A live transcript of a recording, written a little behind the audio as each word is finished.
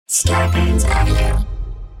Starbane's Avenue.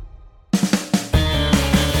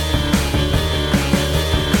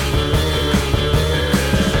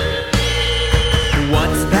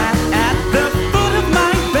 What's that at the foot of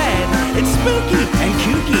my bed? It's spooky and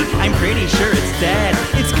kooky, I'm pretty sure it's dead.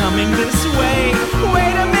 It's coming this way.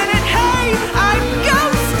 Wait a minute, hey, I'm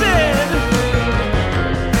ghosted!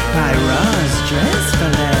 By Roz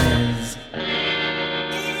Dressfellers.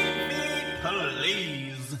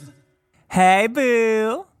 Please. Hey,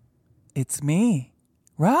 boo. It's me,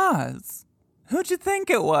 Roz. Who'd you think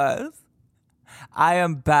it was? I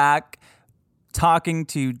am back talking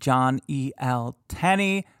to John E. L.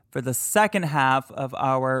 Tenney for the second half of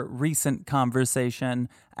our recent conversation.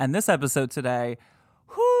 And this episode today,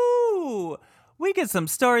 we get some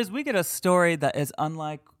stories. We get a story that is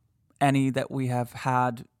unlike any that we have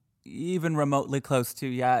had even remotely close to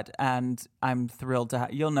yet. And I'm thrilled to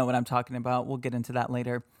you'll know what I'm talking about. We'll get into that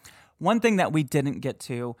later. One thing that we didn't get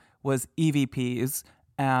to was EVPs.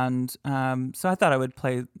 And so I thought I would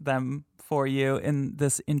play them for you in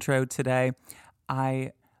this intro today.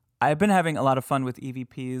 I've been having a lot of fun with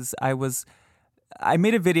EVPs. I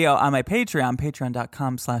made a video on my Patreon,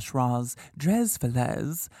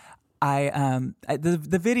 patreon.com/RozDressfellers.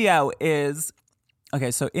 The video is,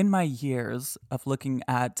 okay, so in my years of looking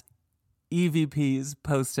at EVPs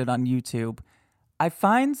posted on YouTube, I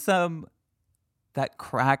find some that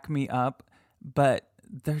crack me up, but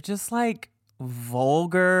they're just like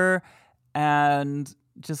vulgar and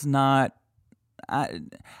just not. I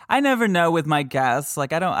never know with my guests.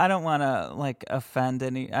 Like I don't want to like offend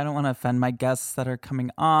any. I don't want to offend my guests that are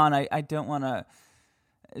coming on. I don't want to.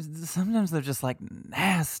 Sometimes they're just like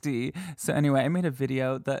nasty. So anyway, I made a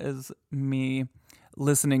video that is me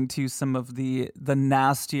listening to some of the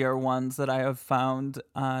nastier ones that I have found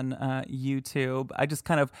on YouTube.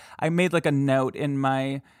 I made like a note in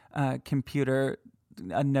my computer,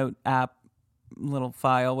 a note app, little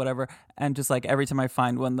file, whatever, and just like every time I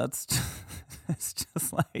find one that's it's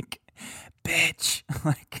just like bitch,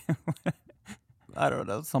 like I don't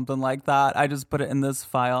know, something like that. I just put it in this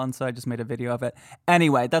file, and so I just made a video of it.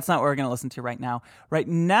 Anyway, that's not what we're going to listen to right now. Right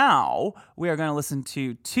now, we are going to listen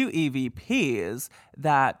to two EVPs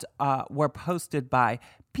that were posted by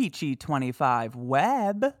Peachy25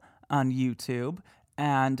 Web on YouTube,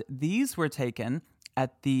 and these were taken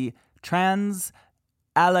at the Trans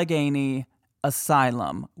Allegheny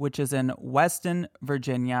Asylum, which is in Weston,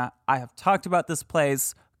 Virginia. I have talked about this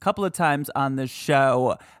place a couple of times on this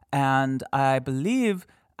show, and I believe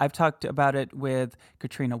I've talked about it with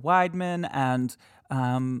Katrina Weidman, and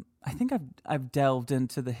I think I've delved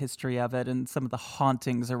into the history of it and some of the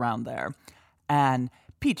hauntings around there. And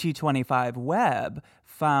Peachy25 Web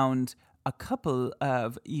found a couple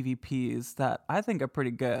of EVPs that I think are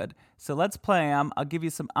pretty good. So let's play them. I'll give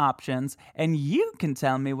you some options, and you can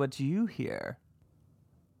tell me what you hear.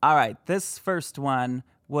 All right, this first one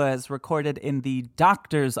was recorded in the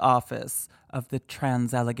doctor's office of the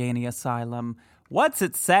Trans Allegheny Asylum. What's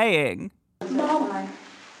it saying? No, man.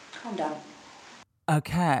 Calm down.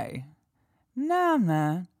 Okay. No,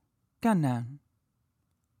 man. Calm down.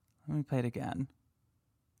 Let me play it again.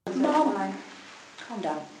 No, man. Calm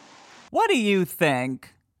down. What do you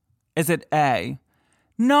think? Is it A,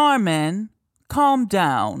 Norman, calm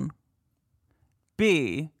down?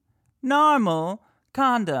 B, normal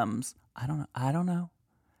condoms? I don't know.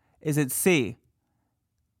 Is it C,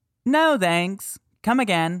 no thanks, come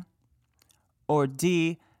again? Or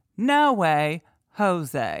D, no way,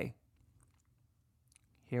 Jose?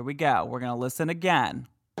 Here we go. We're going to listen again.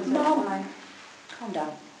 No, man. Calm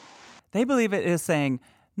down. They believe it is saying,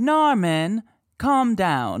 Norman, calm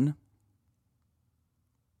down.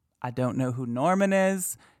 I don't know who Norman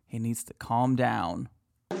is. He needs to calm down.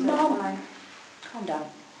 No, man. Calm down.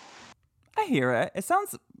 I hear it. It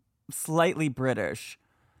sounds slightly British.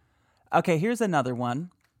 Okay, here's another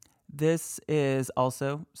one. This is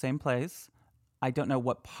also same place. I don't know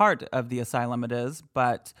what part of the asylum it is,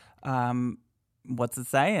 but what's it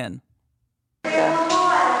saying?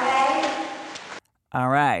 All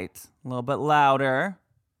right, a little bit louder.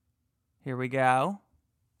 Here we go.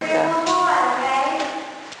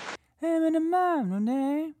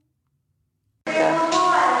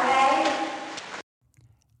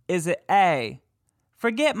 Is it A,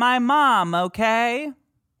 forget my mom, okay?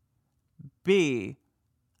 B,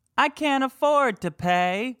 I can't afford to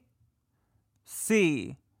pay?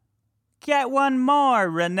 C, get one more,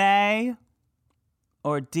 Renee?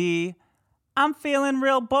 Or D, I'm feeling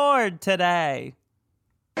real bored today?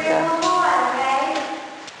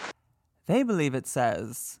 They believe it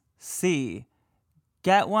says C,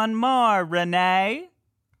 get one more, Renee?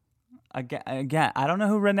 Again, I don't know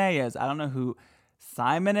who Renee is. I don't know who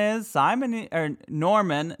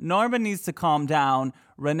Norman. Norman needs to calm down.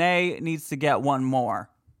 Renee needs to get one more.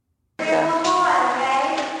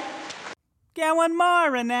 Get one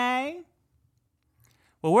more, Renee.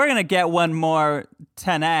 Well, we're going to get one more,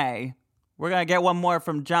 Tenney. We're going to get one more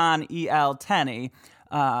from John E.L. Tenney.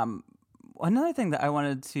 Another thing that I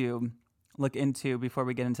wanted to look into before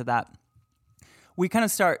we get into that, we kind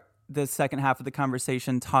of start the second half of the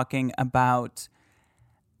conversation talking about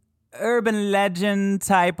urban legend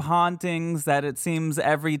type hauntings that it seems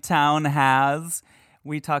every town has.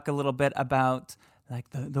 We talk a little bit about like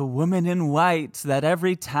the woman in white that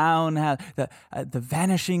every town has, the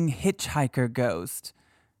vanishing hitchhiker ghost.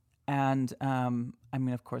 And I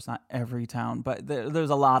mean, of course, not every town, but there's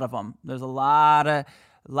a lot of them. There's a lot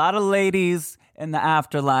of ladies in the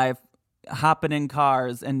afterlife hopping in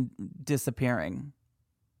cars and disappearing.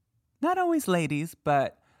 Not always ladies,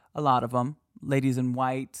 but a lot of them. Ladies in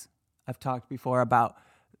white. I've talked before about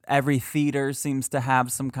every theater seems to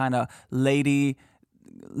have some kind of lady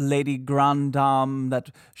grande dame that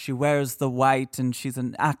she wears the white and she's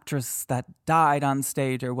an actress that died on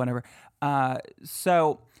stage or whatever.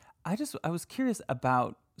 So I was curious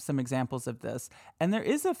about some examples of this. And there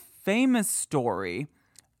is a famous story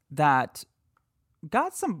that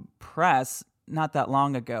got some press not that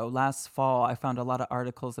long ago. Last fall, I found a lot of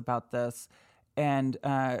articles about this. And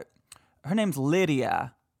her name's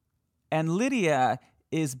Lydia. And Lydia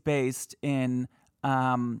is based in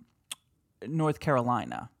North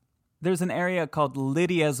Carolina. There's an area called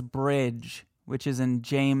Lydia's Bridge, which is in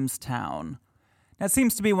Jamestown. Now, it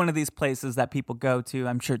seems to be one of these places that people go to.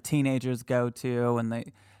 I'm sure teenagers go to,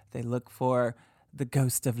 and they look for the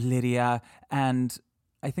ghost of Lydia. And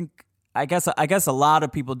I guess a lot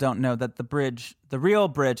of people don't know that the real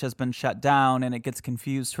bridge has been shut down, and it gets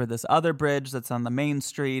confused for this other bridge that's on the main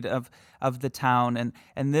street of the town.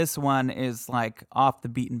 And this one is like off the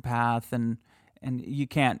beaten path, and you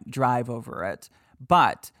can't drive over it.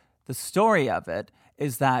 But the story of it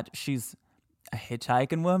is that she's a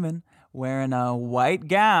hitchhiking woman wearing a white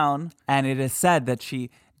gown, and it is said that she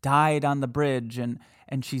died on the bridge, and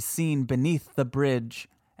she's seen beneath the bridge.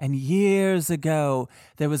 And years ago,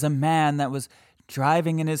 there was a man that was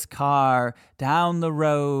driving in his car down the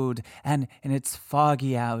road, and it's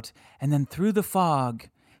foggy out. And then through the fog,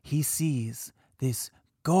 he sees this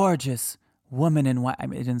gorgeous woman in white. I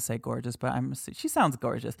mean, it didn't say gorgeous, but she sounds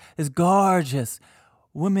gorgeous. This gorgeous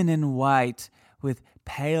woman in white with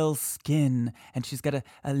pale skin, and she's got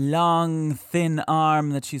a long, thin arm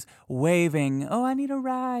that she's waving. Oh, I need a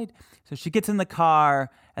ride. So she gets in the car,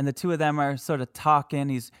 and the two of them are sort of talking.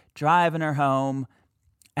 He's driving her home,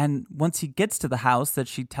 and once he gets to the house that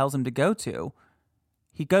she tells him to go to,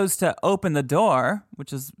 he goes to open the door,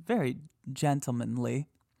 which is very gentlemanly.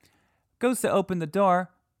 Goes to open the door.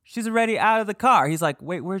 She's already out of the car. He's like,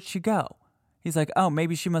 wait, where'd she go? He's like, oh,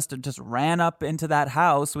 maybe she must have just ran up into that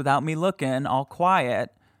house without me looking, all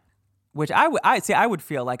quiet. Which I would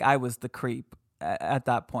feel like I was the creep at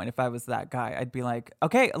that point. If I was that guy, I'd be like,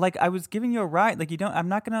 okay, like I was giving you a ride. Like I'm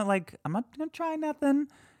not gonna try nothing.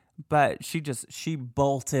 But she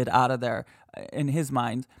bolted out of there in his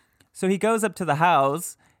mind. So he goes up to the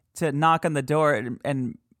house to knock on the door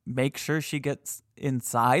and make sure she gets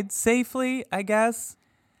inside safely, I guess.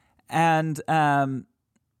 And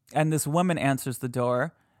this woman answers the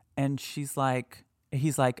door, and he's like,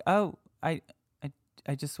 oh, I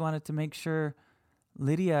just wanted to make sure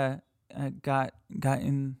Lydia got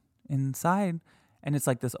inside. And it's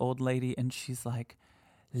like this old lady, and she's like,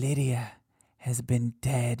 Lydia has been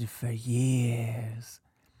dead for years.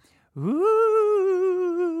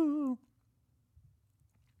 Ooh.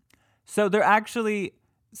 So there actually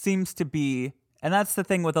seems to be, and that's the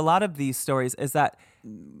thing with a lot of these stories, is that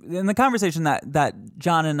in the conversation that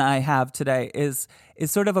John and I have today is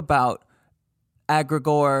sort of about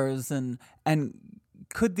egregores and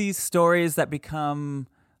could these stories that become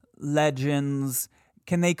legends,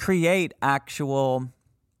 can they create actual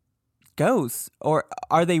ghosts, or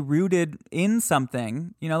are they rooted in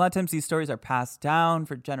something? You know, a lot of times these stories are passed down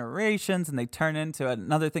for generations and they turn into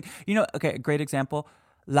another thing. You know, okay, a great example,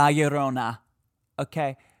 La Llorona.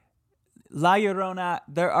 Okay, La Llorona,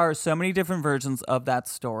 there are so many different versions of that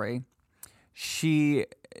story. She,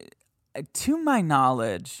 to my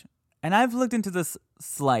knowledge, and I've looked into this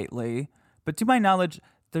slightly, but to my knowledge,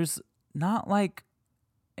 there's not like,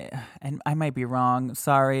 and I might be wrong.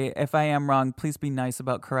 Sorry. If I am wrong, please be nice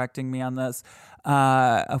about correcting me on this.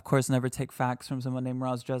 Of course, never take facts from someone named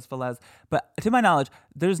Roz Jez Velez. But to my knowledge,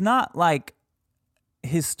 there's not like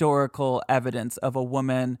historical evidence of a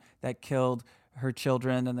woman that killed her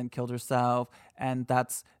children and then killed herself. And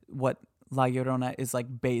that's what La Llorona is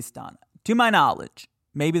like based on. To my knowledge,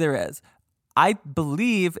 maybe there is. I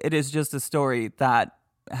believe it is just a story that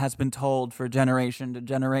has been told for generation to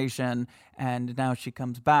generation, and now she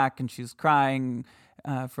comes back and she's crying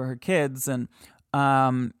for her kids, and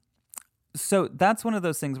so that's one of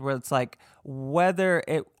those things where it's like whether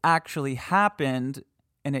it actually happened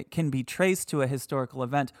and it can be traced to a historical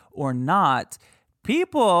event or not,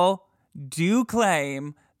 people do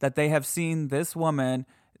claim that they have seen this woman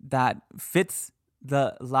that fits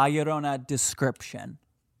the La Llorona description.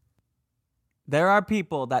 There are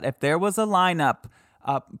people that if there was a lineup,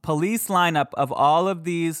 a police lineup of all of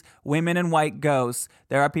these women in white ghosts,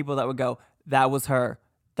 there are people that would go, that was her.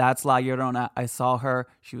 That's La Llorona. I saw her.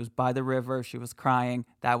 She was by the river. She was crying.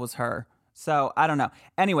 That was her. So I don't know.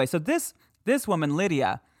 Anyway, so this woman,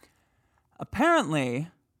 Lydia, apparently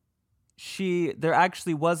there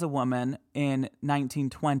actually was a woman in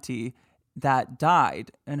 1920 that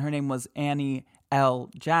died, and her name was Annie L.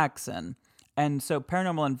 Jackson. And so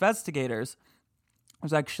paranormal investigators,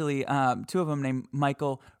 there's actually two of them named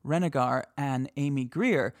Michael Renegar and Amy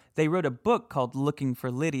Greer. They wrote a book called Looking for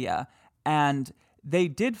Lydia, and they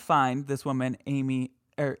did find this woman,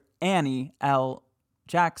 Annie L.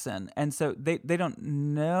 Jackson. And so they don't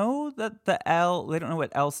know that they don't know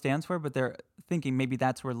what L stands for, but they're thinking maybe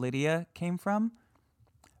that's where Lydia came from.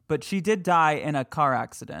 But she did die in a car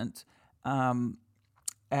accident. And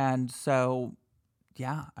so,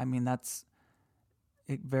 yeah, I mean,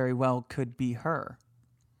 it very well could be her.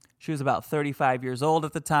 She was about 35 years old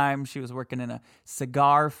at the time. She was working in a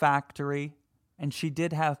cigar factory. And she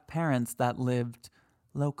did have parents that lived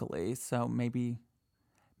locally, so maybe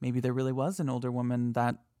there really was an older woman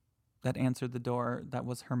that answered the door that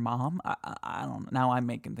was her mom. I don't know. Now I'm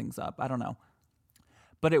making things up. I don't know.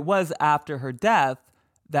 But it was after her death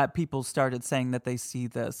that people started saying that they see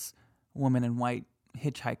this woman in white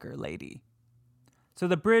hitchhiker lady. So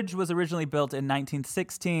the bridge was originally built in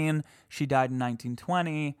 1916. She died in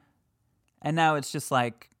 1920. And now it's just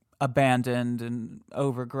like abandoned and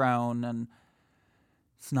overgrown, and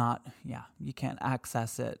it's not, you can't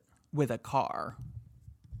access it with a car.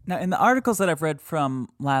 Now, in the articles that I've read from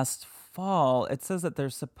last fall, it says that they're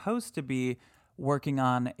supposed to be working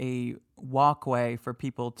on a walkway for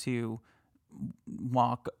people to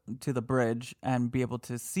walk to the bridge and be able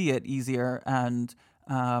to see it easier. And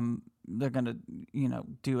they're going to,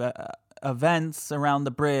 do events around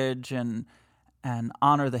the bridge and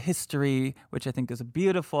honor the history, which I think is a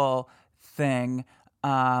beautiful thing.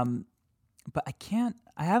 But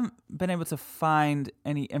I haven't been able to find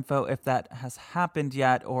any info if that has happened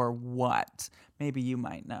yet or what. Maybe you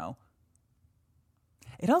might know.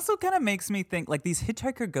 It also kind of makes me think, like, these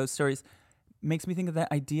hitchhiker ghost stories makes me think of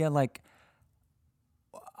that idea, like,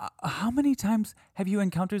 how many times have you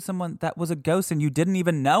encountered someone that was a ghost and you didn't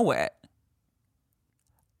even know it?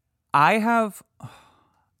 I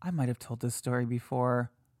might have told this story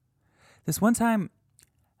before. This one time,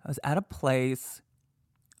 I was at a place.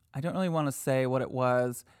 I don't really want to say what it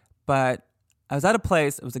was, but I was at a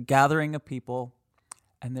place. It was a gathering of people,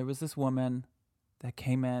 and there was this woman that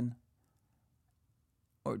came in,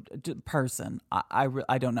 or person.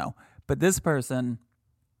 I don't know, but this person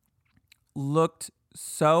looked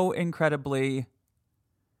so incredibly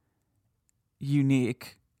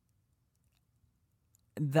unique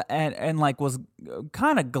and like was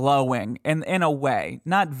kind of glowing in a way,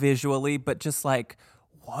 not visually, but just like,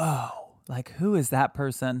 whoa, like, who is that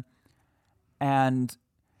person? And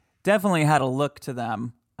definitely had a look to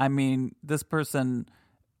them. I mean, this person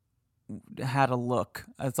had a look.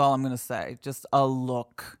 That's all I'm going to say. Just a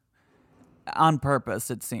look. On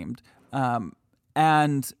purpose, it seemed.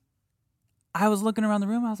 And I was looking around the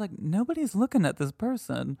room. I was like, nobody's looking at this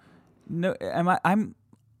person. No, I'm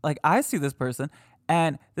like, I see this person.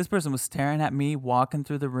 And this person was staring at me walking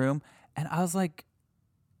through the room. And I was like,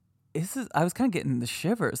 I was kind of getting the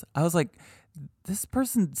shivers. I was like, this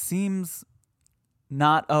person seems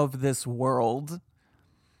not of this world.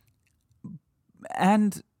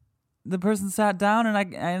 And the person sat down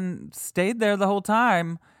and stayed there the whole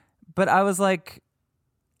time. But I was like,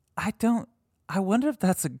 I wonder if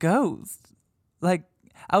that's a ghost. Like,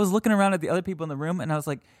 I was looking around at the other people in the room and I was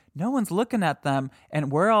like, no one's looking at them.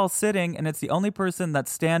 And we're all sitting and it's the only person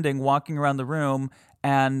that's standing, walking around the room.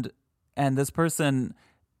 And this person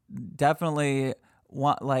definitely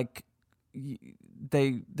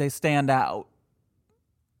they stand out.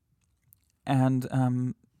 And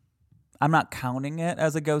I'm not counting it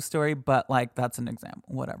as a ghost story, but like, that's an example,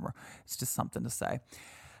 whatever. It's just something to say.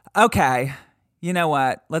 Okay. You know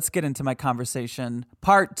what? Let's get into my conversation,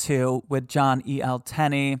 part 2 with John E.L.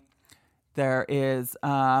 Tenney. There is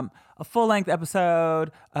a a full-length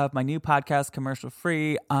episode of my new podcast, commercial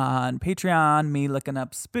free, on Patreon, me looking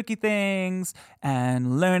up spooky things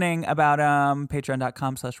and learning about them.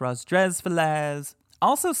 Patreon.com/RozDresFilez.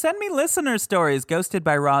 Also, send me listener stories,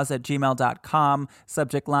 ghostedbyroz@gmail.com.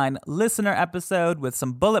 Subject line, listener episode with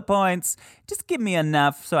some bullet points. Just give me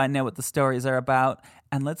enough so I know what the stories are about.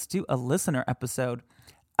 And let's do a listener episode.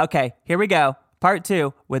 Okay, here we go. Part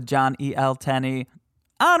 2 with John E. L. Tenney.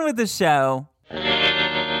 On with the show.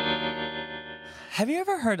 Have you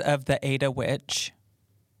ever heard of the Ada Witch?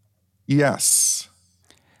 Yes.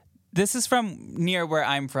 This is from near where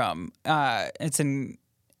I'm from. It's in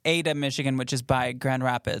Ada, Michigan, which is by Grand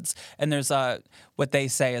Rapids. And there's what they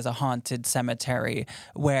say is a haunted cemetery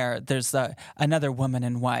where there's another woman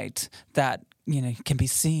in white that can be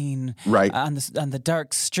seen right on the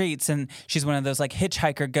dark streets, and she's one of those like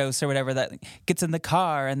hitchhiker ghosts or whatever that gets in the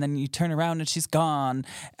car, and then you turn around and she's gone.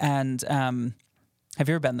 And have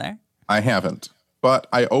you ever been there? I haven't, but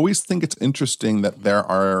I always think it's interesting that there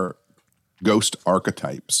are ghost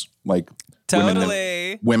archetypes, like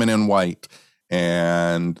women in white,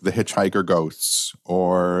 and the hitchhiker ghosts,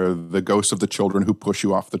 or the ghosts of the children who push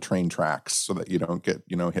you off the train tracks so that you don't get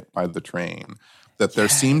hit by the train. That there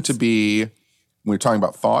seem to be, when we're talking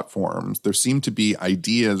about thought forms, there seem to be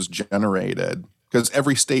ideas generated, because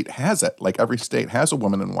every state has it. Like every state has a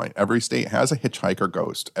woman in white. Every state has a hitchhiker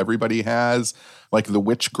ghost. Everybody has like the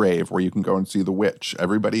witch grave where you can go and see the witch.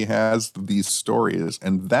 Everybody has these stories.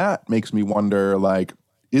 And that makes me wonder, like,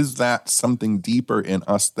 is that something deeper in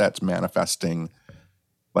us that's manifesting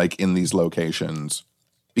like in these locations?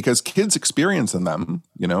 Because kids experience in them,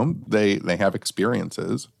 they have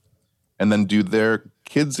experiences. And then do their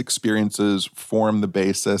kids' experiences form the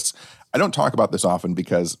basis? I don't talk about this often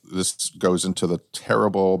because this goes into the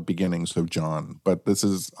terrible beginnings of John, but this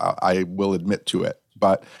is, I will admit to it.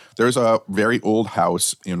 But there's a very old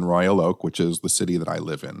house in Royal Oak, which is the city that I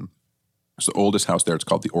live in. It's the oldest house there. It's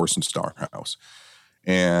called the Orson Star House.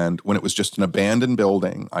 And when it was just an abandoned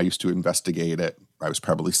building, I used to investigate it. I was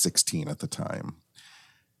probably 16 at the time.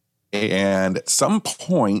 And at some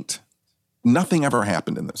point, nothing ever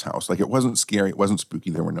happened in this house. Like, it wasn't scary. It wasn't spooky.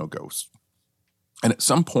 There were no ghosts. And at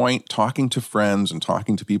some point, talking to friends and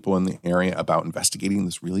talking to people in the area about investigating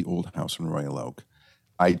this really old house in Royal Oak,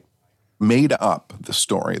 I made up the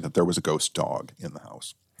story that there was a ghost dog in the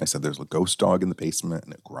house. I said, there's a ghost dog in the basement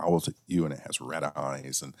and it growls at you and it has red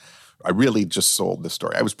eyes. And I really just sold the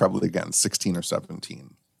story. I was probably, again, 16 or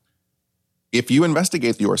 17. If you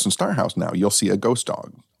investigate the Orson Star House now, you'll see a ghost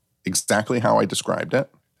dog. Exactly how I described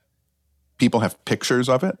it. People have pictures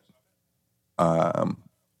of it.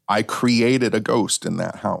 I created a ghost in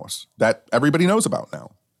that house that everybody knows about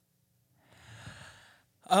now.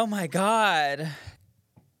 Oh my God.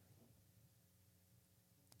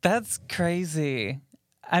 That's crazy.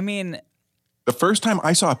 I mean, the first time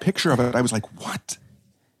I saw a picture of it, I was like, what?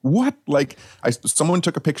 What? Like, someone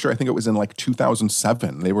took a picture, I think it was in like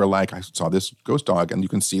 2007. They were like, I saw this ghost dog, and you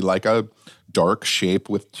can see like a dark shape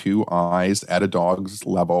with two eyes at a dog's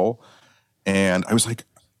level. And I was like,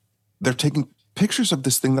 they're taking pictures of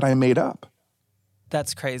this thing that I made up.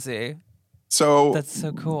 That's crazy. So that's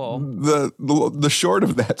so cool. The short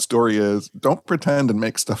of that story is, don't pretend and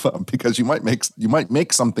make stuff up, because you might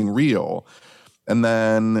make something real. And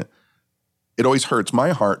then it always hurts my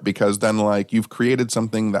heart, because then like you've created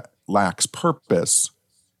something that lacks purpose.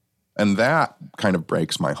 And that kind of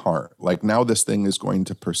breaks my heart. Like, now this thing is going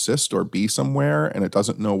to persist or be somewhere, and it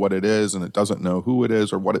doesn't know what it is, and it doesn't know who it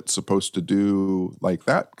is or what it's supposed to do. Like,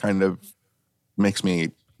 that kind of makes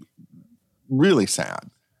me really sad.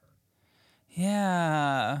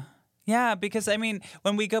 Yeah. Yeah, because I mean,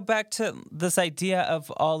 when we go back to this idea of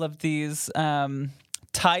all of these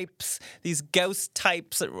types, these ghost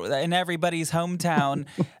types in everybody's hometown,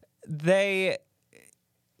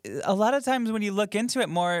 a lot of times when you look into it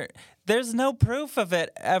more, there's no proof of it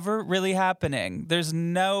ever really happening. There's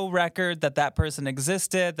no record that person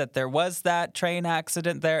existed, that there was that train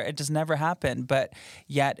accident there. It just never happened, but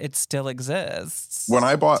yet it still exists. When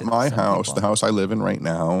I bought my house, the house I live in right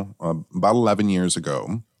now, about 11 years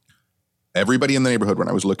ago, everybody in the neighborhood, when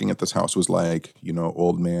I was looking at this house, was like,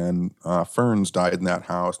 old man Ferns died in that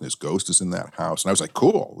house, and his ghost is in that house. And I was like,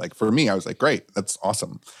 cool. Like, for me, I was like, great, that's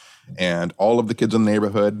awesome. And all of the kids in the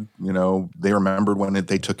neighborhood, they remembered when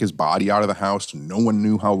they took his body out of the house. No one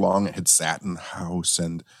knew how long it had sat in the house.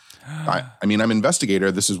 And I mean, I'm an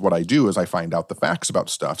investigator. This is what I do, is I find out the facts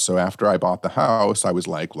about stuff. So after I bought the house, I was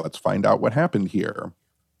like, let's find out what happened here.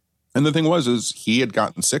 And the thing was, is he had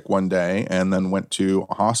gotten sick one day and then went to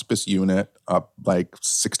a hospice unit up like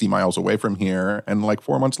 60 miles away from here, and like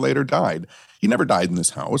 4 months later died. He never died in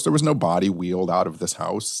this house. There was no body wheeled out of this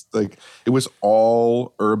house. Like, it was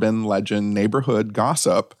all urban legend, neighborhood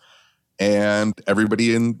gossip. And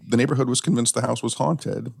everybody in the neighborhood was convinced the house was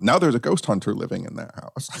haunted. Now there's a ghost hunter living in that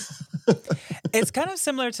house. It's kind of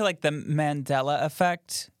similar to like the Mandela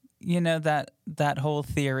effect, you know, that whole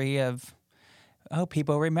theory of, oh,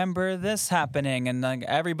 people remember this happening, and like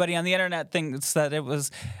everybody on the internet thinks that it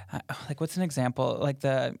was like, what's an example? Like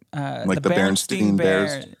the Berenstain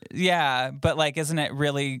Bears. Yeah, but like, isn't it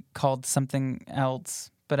really called something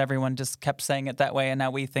else? But everyone just kept saying it that way, and now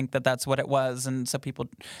we think that that's what it was, and so people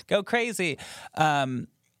go crazy. Yeah,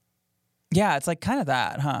 it's like kind of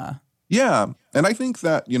that, huh? Yeah, and I think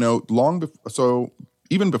that, you know, so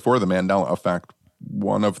even before the Mandela effect,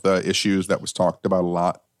 one of the issues that was talked about a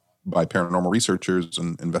lot by paranormal researchers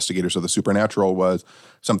and investigators of the supernatural was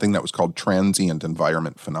something that was called transient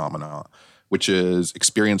environment phenomena, which is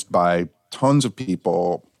experienced by tons of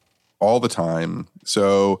people all the time.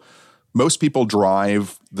 So most people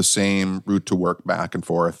drive the same route to work back and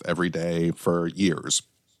forth every day for years,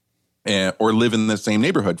 or live in the same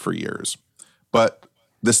neighborhood for years. But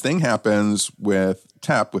this thing happens with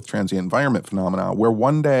TEP, with transient environment phenomena, where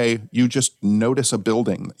one day you just notice a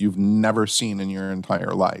building that you've never seen in your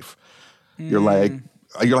entire life. You're like,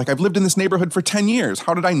 I've lived in this neighborhood for 10 years.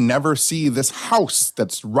 How did I never see this house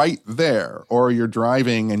that's right there? Or you're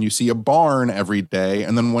driving and you see a barn every day,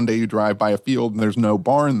 and then one day you drive by a field and there's no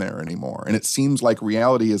barn there anymore. And it seems like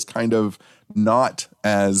reality is kind of not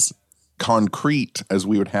as concrete as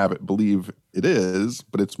we would have it believe it is,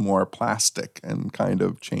 but it's more plastic and kind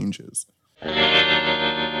of changes.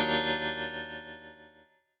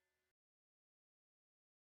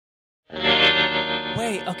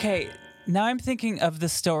 Wait, okay. Now I'm thinking of the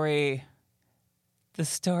story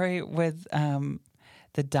with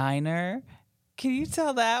the diner. Can you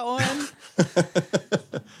tell that one?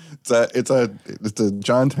 It's a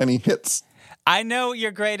John Tenney hits. I know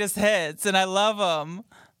your greatest hits, and I love them.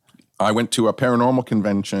 I went to a paranormal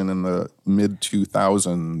convention in the mid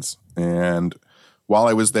 2000s, and while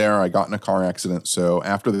I was there, I got in a car accident. So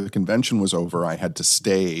after the convention was over, I had to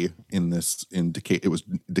stay in Decatur. It was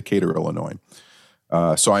Decatur, Illinois.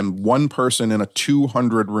 So I'm one person in a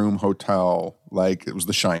 200-room hotel. Like, it was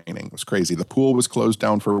The Shining. It was crazy. The pool was closed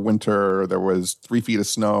down for winter. There was 3 feet of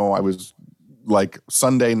snow. I was like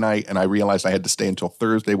Sunday night, and I realized I had to stay until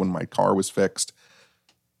Thursday when my car was fixed.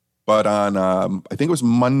 But on, I think it was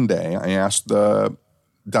Monday, I asked the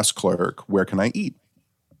desk clerk, where can I eat?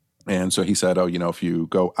 And so he said, oh, you know, if you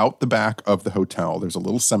go out the back of the hotel, there's a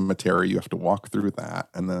little cemetery. You have to walk through that.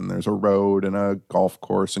 And then there's a road and a golf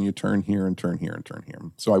course, and you turn here and turn here and turn here.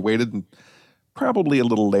 So I waited probably a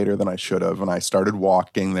little later than I should have. And I started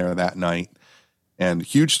walking there that night, and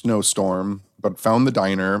huge snowstorm, but found the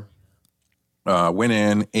diner, went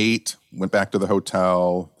in, ate, went back to the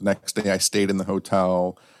hotel. The next day I stayed in the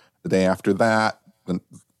hotel. The day after that,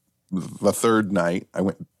 the third night, I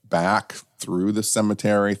went back through the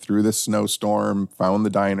cemetery, through the snowstorm, found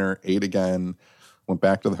the diner, ate again, went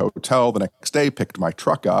back to the hotel the next day, picked my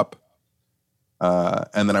truck up.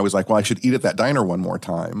 And then I was like, well, I should eat at that diner one more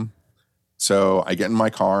time. So I get in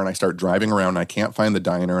my car and I start driving around. And I can't find the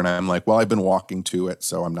diner. And I'm like, well, I've been walking to it,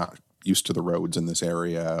 so I'm not used to the roads in this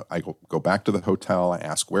area. I go back to the hotel. I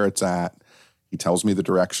ask where it's at. He tells me the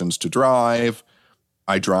directions to drive.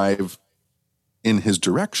 I drive in his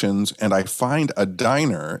directions, and I find a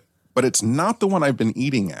diner, but it's not the one I've been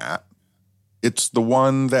eating at. It's the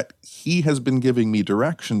one that he has been giving me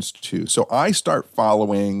directions to. So I start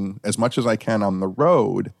following as much as I can on the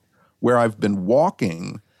road where I've been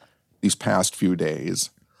walking these past few days,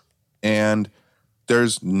 and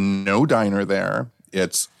there's no diner there.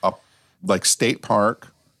 It's a like state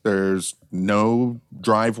park. There's no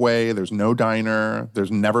driveway. There's no diner.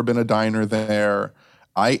 There's never been a diner there.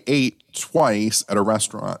 I ate twice at a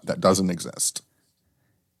restaurant that doesn't exist.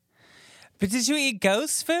 But did you eat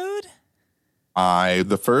ghost food?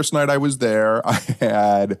 The first night I was there, I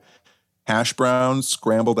had hash browns,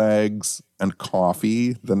 scrambled eggs, and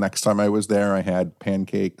coffee. The next time I was there, I had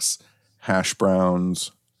pancakes, hash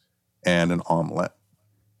browns, and an omelet.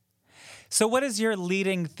 So what is your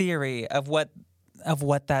leading theory of what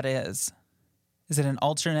that is? Is it an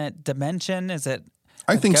alternate dimension? Is it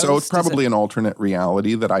I think so. It's probably an alternate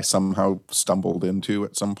reality that I somehow stumbled into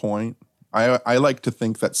at some point. I like to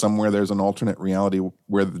think that somewhere there's an alternate reality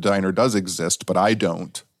where the diner does exist, but I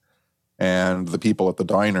don't. And the people at the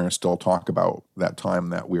diner still talk about that time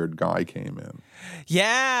that weird guy came in.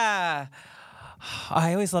 Yeah.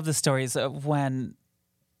 I always love the stories of when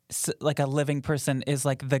like a living person is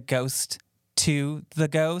like the ghost to the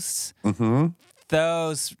ghosts. Mm-hmm.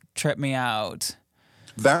 Those trip me out.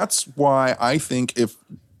 That's why I think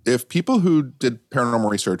if people who did paranormal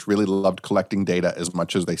research really loved collecting data as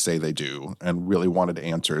much as they say they do and really wanted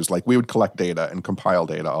answers, like we would collect data and compile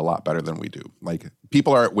data a lot better than we do. Like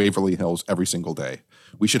people are at Waverly Hills every single day.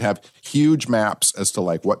 We should have huge maps as to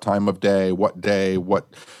like what time of day, what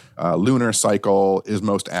lunar cycle is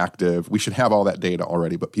most active. We should have all that data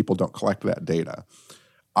already, but people don't collect that data.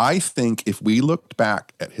 I think if we looked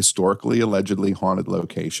back at historically allegedly haunted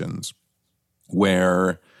locations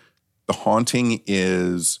where the haunting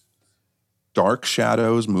is dark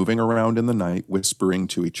shadows moving around in the night, whispering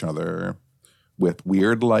to each other with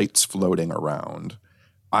weird lights floating around,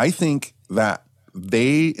 I think that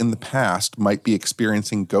they in the past might be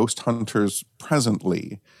experiencing ghost hunters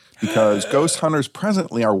presently, because ghost hunters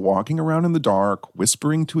presently are walking around in the dark,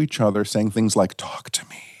 whispering to each other, saying things like, talk to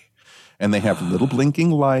me. And they have little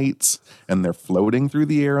blinking lights and they're floating through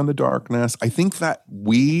the air in the darkness. I think that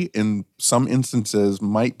we, in some instances,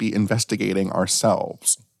 might be investigating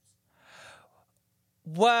ourselves.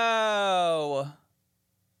 Whoa.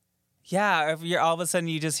 Yeah, if you're all of a sudden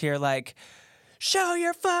you just hear like, show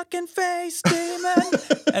your fucking face, demon.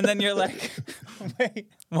 And then you're like,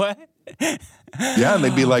 wait, what? Yeah, and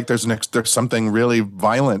they'd be like, there's something really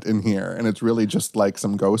violent in here. And it's really just like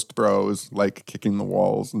some ghost bros like kicking the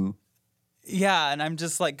walls and... Yeah, and I'm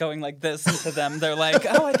just like going like this to them. They're like,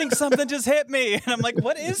 oh, I think something just hit me. And I'm like,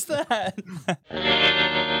 what is that?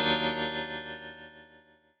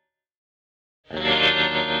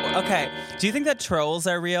 Okay, do you think that trolls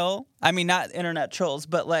are real? I mean, not internet trolls,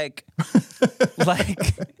 but like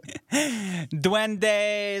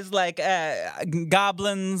duendes, like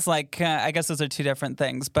goblins, like I guess those are two different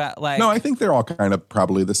things, but like... No, I think they're all kind of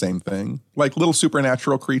probably the same thing. Like little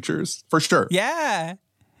supernatural creatures, for sure. Yeah.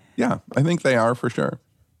 Yeah, I think they are for sure.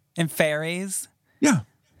 And fairies? Yeah.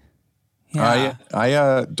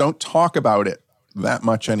 I don't talk about it that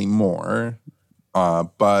much anymore,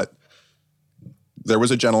 but there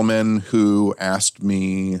was a gentleman who asked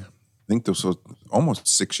me, I think this was almost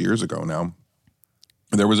 6 years ago now.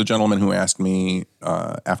 There was a gentleman who asked me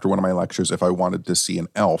after one of my lectures if I wanted to see an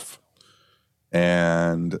elf.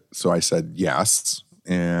 And so I said yes,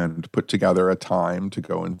 and put together a time to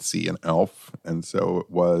go and see an elf. And so it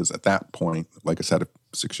was at that point, like I said,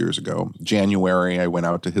 6 years ago, January, I went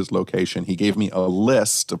out to his location. He gave me a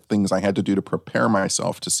list of things I had to do to prepare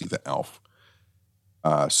myself to see the elf.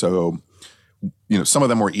 So, you know, some of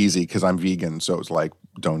them were easy because I'm vegan. So it was like,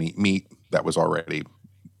 don't eat meat. That was already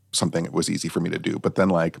something that was easy for me to do. But then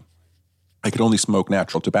like, I could only smoke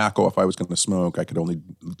natural tobacco if I was going to smoke. I could only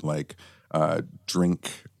like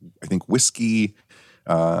drink, I think, whiskey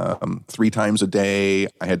 3 times a day.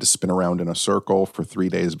 I had to spin around in a circle for 3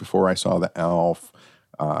 days before I saw the elf.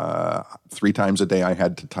 3 times a day, I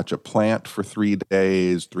had to touch a plant for 3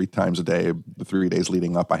 days. 3 times a day, the 3 days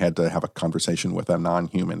leading up, I had to have a conversation with a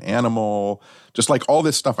non-human animal. Just like all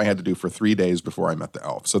this stuff I had to do for 3 days before I met the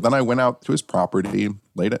elf. So then I went out to his property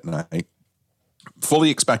late at night, fully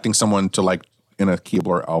expecting someone to like in a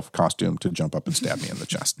Keebler elf costume to jump up and stab me in the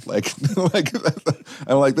chest. Like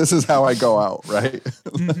I'm like, this is how I go out, right?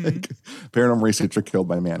 Mm-hmm. Like, paranormal researcher killed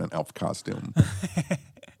by man in elf costume.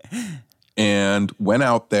 And went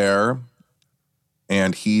out there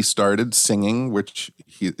and he started singing, which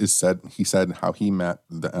he said how he met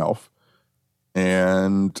the elf.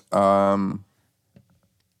 And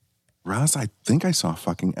Roz, I think I saw a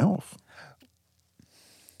fucking elf.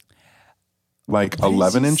 Like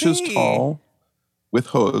 11 inches tall, with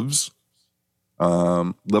hooves,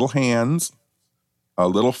 little hands, a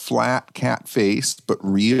little flat cat face, but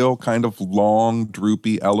real kind of long,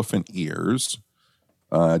 droopy elephant ears,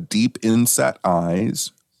 deep inset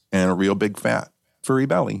eyes, and a real big fat furry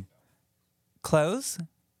belly. Clothes?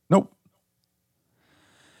 Nope.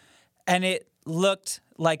 And it looked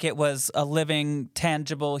like it was a living,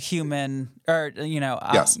 tangible human, or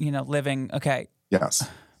yes. Living. Okay. Yes.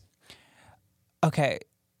 Okay.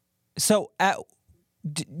 So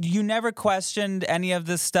you never questioned any of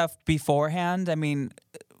this stuff beforehand? I mean,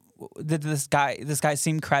 did this guy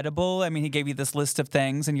seem credible? I mean, he gave you this list of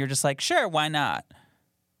things and you're just like, sure, why not?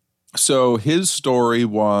 So his story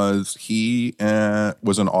was he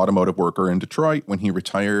was an automotive worker in Detroit. When he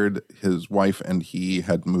retired, his wife and he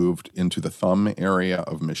had moved into the Thumb area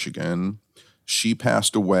of Michigan. She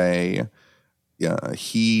passed away.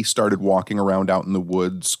 He started walking around out in the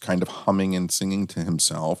woods, kind of humming and singing to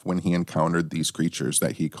himself when he encountered these creatures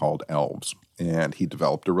that he called elves. And he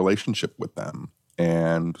developed a relationship with them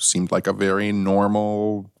and seemed like a very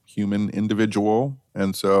normal human individual.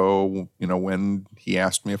 And so, when he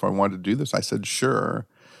asked me if I wanted to do this, I said, sure.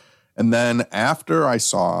 And then after I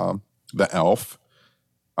saw the elf,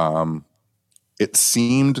 it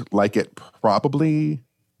seemed like it probably,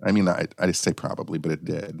 I say probably, but it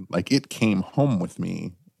did. Like it came home with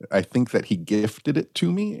me. I think that he gifted it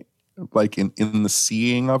to me, like in the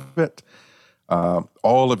seeing of it.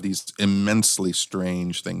 All of these immensely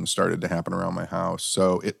strange things started to happen around my house.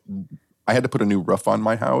 So I had to put a new roof on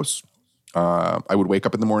my house. I would wake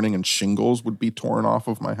up in the morning and shingles would be torn off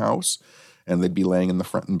of my house. And they'd be laying in the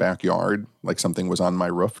front and backyard like something was on my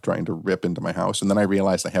roof trying to rip into my house. And then I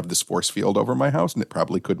realized I have this force field over my house and it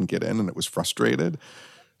probably couldn't get in and it was frustrated.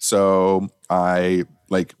 So I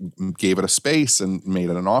gave it a space and made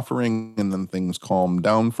it an offering, and then things calmed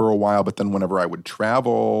down for a while. But then whenever I would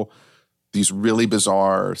travel, these really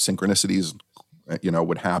bizarre synchronicities,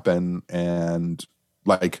 would happen. And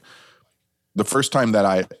like the first time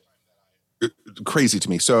that crazy to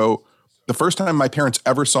me. So the first time my parents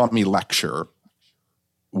ever saw me lecture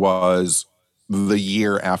was the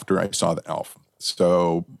year after I saw the elf.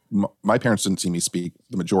 So my parents didn't see me speak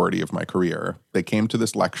the majority of my career. They came to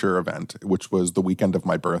this lecture event, which was the weekend of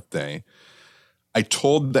my birthday. I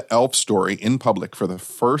told the elf story in public for the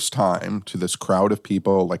first time to this crowd of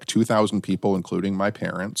people, like 2,000 people, including my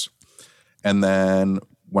parents. And then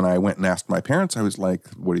when I went and asked my parents, I was like,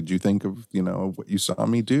 what did you think of, what you saw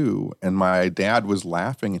me do? And my dad was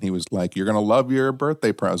laughing and he was like, you're going to love your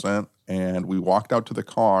birthday present. And we walked out to the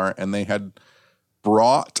car and they had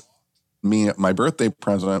brought me, my birthday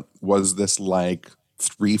present was this like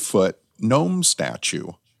 3-foot gnome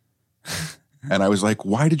statue. And I was like,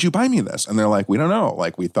 why did you buy me this? And they're like, we don't know.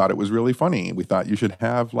 Like, we thought it was really funny. We thought you should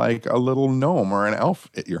have like a little gnome or an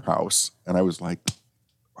elf at your house. And I was like,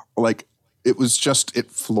 it was just,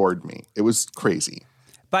 it floored me. It was crazy.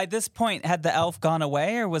 By this point, had the elf gone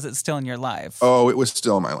away or was it still in your life? Oh, it was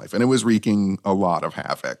still in my life. And it was wreaking a lot of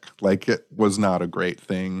havoc. Like, it was not a great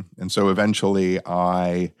thing. And so eventually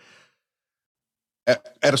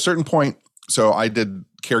at a certain point, so I did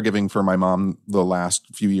caregiving for my mom the last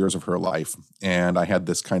few years of her life. And I had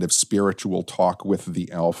this kind of spiritual talk with the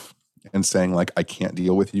elf and saying, like, I can't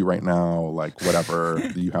deal with you right now. Like, whatever,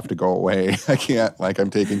 you have to go away. I can't, like,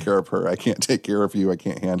 I'm taking care of her. I can't take care of you. I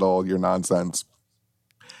can't handle your nonsense.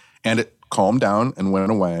 And it calmed down and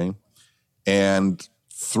went away. And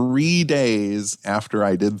 3 days after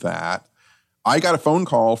I did that, I got a phone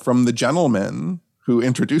call from the gentleman who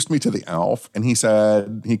introduced me to the elf. And he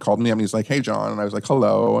said, he called me up and he's like, hey, John. And I was like,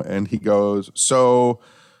 hello. And he goes, so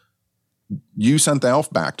you sent the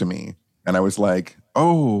elf back to me. And I was like,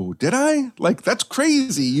 oh, did I? Like, that's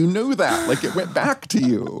crazy. You knew that. Like, it went back to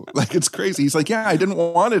you. Like, it's crazy. He's like, yeah, I didn't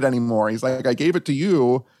want it anymore. He's like, I gave it to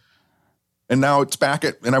you. And now it's back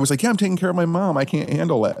and I was like, yeah, I'm taking care of my mom. I can't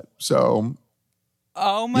handle it. So.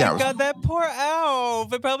 Oh my God, that poor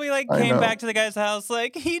elf. It probably came back to the guy's house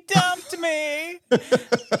like, he dumped me.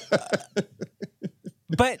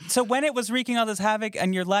 But so when it was wreaking all this havoc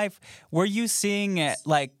in your life, were you seeing it?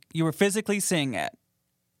 Like, you were physically seeing it?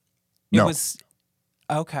 No. It was,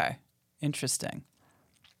 okay. Interesting.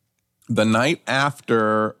 The night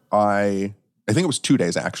after I think it was 2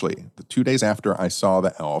 days actually. The 2 days after I saw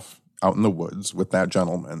the elf out in the woods with that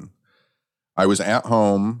gentleman, I was at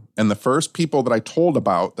home, and the first people that I told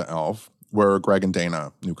about the elf were Greg and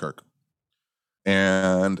Dana Newkirk.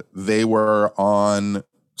 And they were on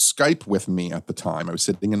Skype with me at the time. I was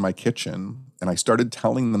sitting in my kitchen, and I started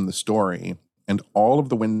telling them the story, and all of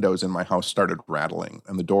the windows in my house started rattling,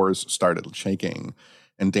 and the doors started shaking,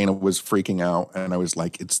 and Dana was freaking out, and I was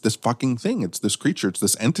like, it's this fucking thing. It's this creature. It's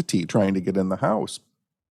this entity trying to get in the house.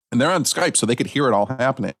 And they're on Skype, so they could hear it all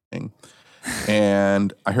happening.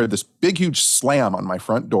 And I heard this big, huge slam on my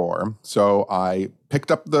front door. So I picked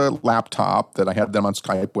up the laptop that I had them on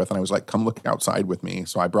Skype with, and I was like, come look outside with me.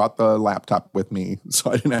 So I brought the laptop with me so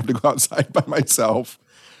I didn't have to go outside by myself.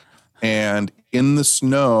 And in the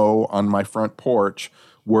snow on my front porch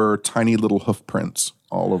were tiny little hoof prints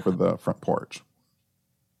all over the front porch.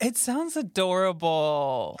 It sounds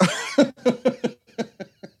adorable.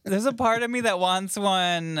 There's a part of me that wants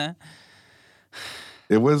one.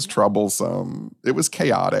 It was troublesome. It was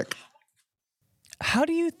chaotic. How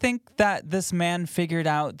do you think that this man figured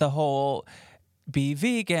out the whole be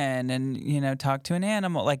vegan and, talk to an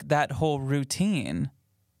animal, like that whole routine?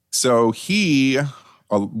 So he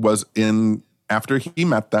was after he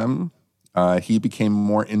met them, he became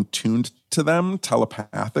more in tune to them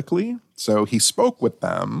telepathically. So he spoke with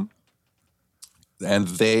them, and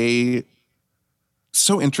they...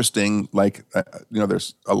 So interesting,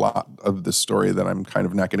 there's a lot of this story that I'm kind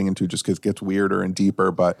of not getting into just because it gets weirder and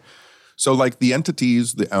deeper, but So like the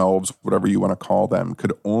entities, the elves, whatever you want to call them,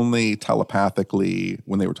 could only telepathically,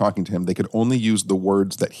 when they were talking to him, they could only use the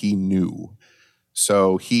words that he knew.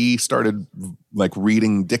 So he started like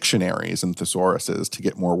reading dictionaries and thesauruses to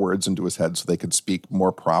get more words into his head so they could speak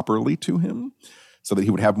more properly to him, so that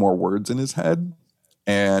he would have more words in his head.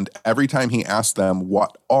 And every time he asked them,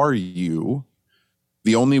 "What are you?"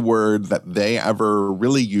 the only word that they ever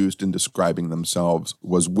really used in describing themselves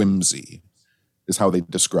was whimsy, is how they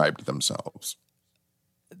described themselves.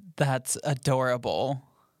 That's adorable.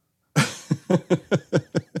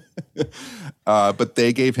 But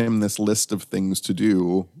they gave him this list of things to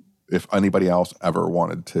do if anybody else ever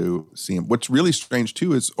wanted to see him. What's really strange,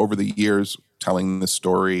 too, is over the years telling this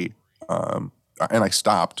story, and I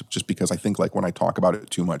stopped just because I think like when I talk about it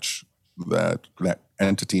too much, that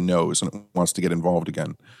entity knows and wants to get involved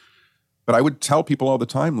again. But I would tell people all the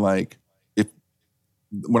time, like,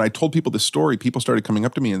 when I told people this story, people started coming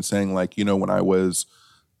up to me and saying, like, when I was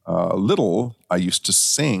little, I used to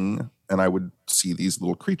sing and I would see these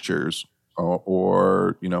little creatures.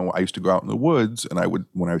 Or, I used to go out in the woods and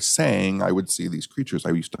when I sang, I would see these creatures.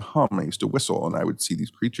 I used to hum, I used to whistle, and I would see these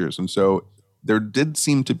creatures. And so there did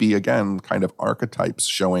seem to be, again, kind of archetypes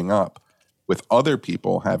showing up with other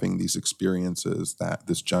people having these experiences that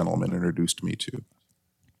this gentleman introduced me to.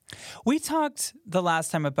 We talked the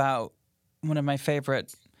last time about one of my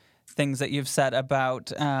favorite things that you've said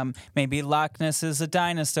about maybe Loch Ness is a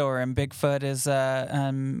dinosaur and Bigfoot is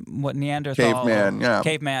what Neanderthal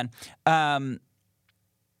caveman. And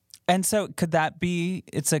so could that be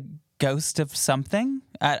it's a ghost of something?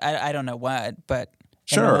 I don't know what, but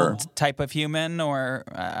sure, an old type of human, or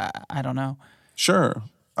I don't know. Sure.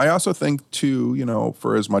 I also think too,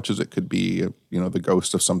 for as much as it could be, the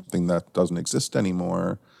ghost of something that doesn't exist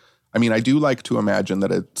anymore. I mean, I do like to imagine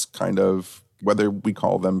that it's kind of, whether we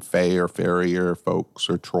call them fae or fairy or folks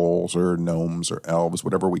or trolls or gnomes or elves,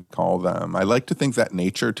 whatever we call them, I like to think that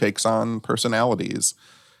nature takes on personalities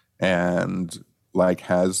and like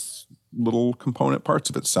has little component parts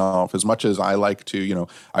of itself. As much as I like to,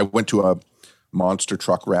 I went to a monster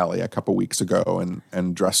truck rally a couple weeks ago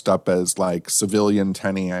and dressed up as like civilian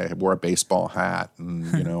Tenny. I wore a baseball hat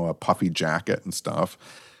and, a puffy jacket and stuff.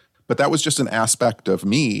 But that was just an aspect of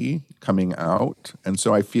me coming out. And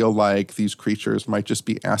so I feel like these creatures might just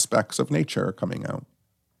be aspects of nature coming out.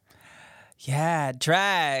 Yeah,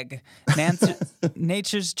 drag.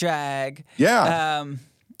 Nature's drag. Yeah.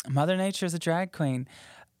 Mother Nature is a drag queen.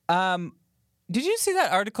 Did you see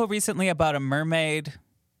that article recently about a mermaid?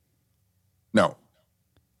 No.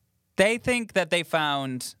 They think that they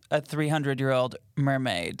found a 300-year-old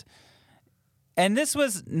mermaid. And this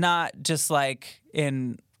was not just like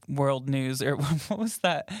in World News, or what was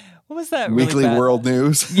that? What was that? Weekly really World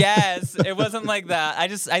News? Yes, it wasn't like that.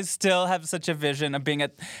 I still have such a vision of being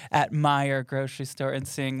at Meijer grocery store and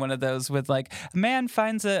seeing one of those with like, a man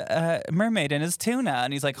finds a mermaid in his tuna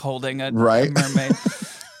and he's like holding a mermaid.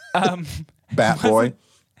 Bat Boy?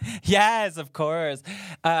 Yes, of course.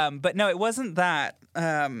 But no, it wasn't that.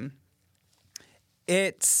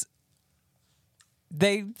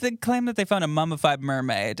 They claim that they found a mummified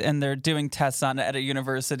mermaid, and they're doing tests on it at a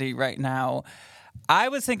university right now. I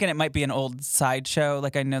was thinking it might be an old sideshow.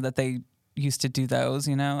 Like, I know that they used to do those,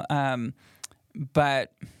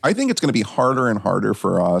 but I think it's going to be harder and harder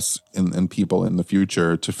for us and people in the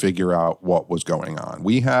future to figure out what was going on.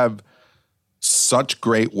 We have such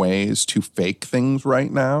great ways to fake things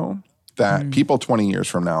right now that people 20 years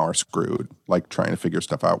from now are screwed, like trying to figure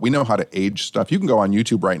stuff out. We know how to age stuff. You can go on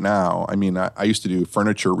YouTube right now. I mean, I used to do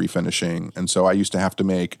furniture refinishing, and so I used to have to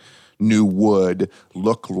make new wood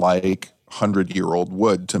look like 100-year-old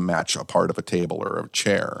wood to match a part of a table or a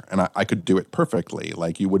chair. And I could do it perfectly.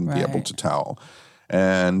 Like, you wouldn't be able to tell.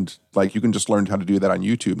 And like, you can just learn how to do that on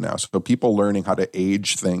YouTube now. So people learning how to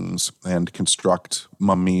age things and construct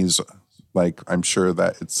mummies, like, I'm sure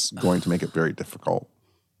that it's going to make it very difficult.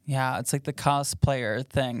 Yeah, it's like the cosplayer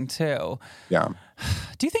thing, too. Yeah.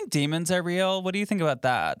 Do you think demons are real? What do you think about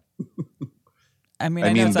that? I mean,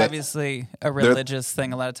 I know it's obviously a religious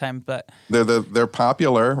thing a lot of times, but... They're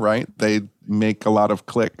popular, right? They make a lot of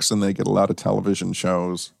clicks and they get a lot of television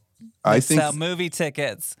shows. They sell movie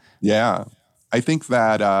tickets. Yeah. I think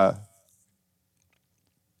that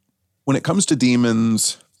when it comes to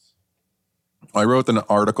demons... I wrote an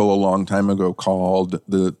article a long time ago called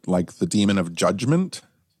the Demon of Judgment.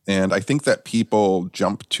 And I think that people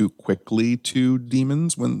jump too quickly to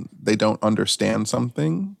demons when they don't understand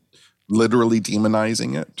something, literally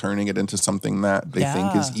demonizing it, turning it into something that they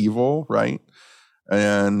think is evil, right?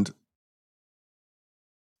 And,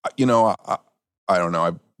 I don't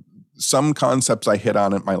know. some concepts I hit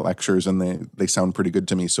on at my lectures and they sound pretty good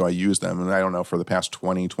to me, so I use them. And I don't know, for the past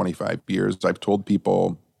 20, 25 years, I've told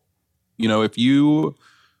people, if you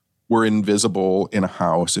were invisible in a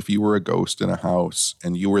house, if you were a ghost in a house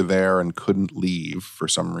and you were there and couldn't leave for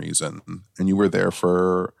some reason, and you were there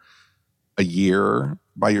for a year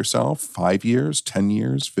by yourself, 5 years, 10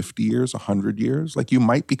 years, 50 years, 100 years, like you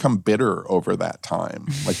might become bitter over that time.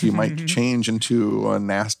 Like you might change into a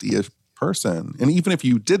nasty person. And even if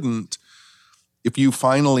you didn't, if you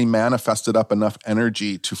finally manifested up enough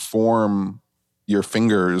energy to form your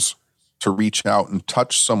fingers to reach out and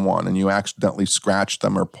touch someone and you accidentally scratched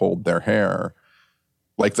them or pulled their hair,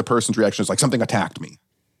 like the person's reaction is like, something attacked me,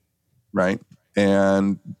 right?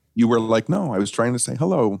 And you were like, no, I was trying to say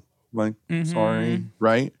hello, like, sorry,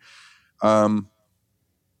 right? I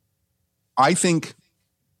think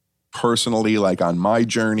personally, like on my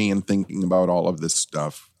journey and thinking about all of this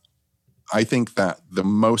stuff, I think that the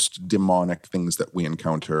most demonic things that we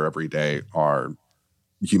encounter every day are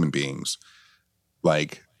human beings.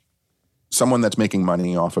 Like someone that's making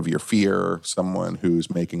money off of your fear, someone who's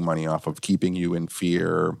making money off of keeping you in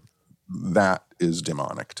fear, that is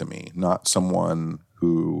demonic to me, not someone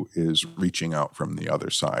who is reaching out from the other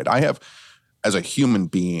side. I have, as a human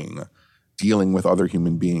being, dealing with other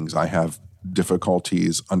human beings, I have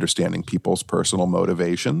difficulties understanding people's personal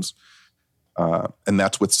motivations. And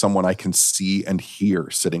that's with someone I can see and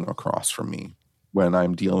hear sitting across from me. When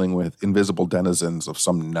I'm dealing with invisible denizens of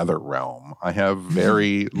some nether realm, I have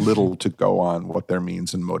very little to go on what their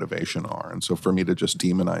means and motivation are. And so for me to just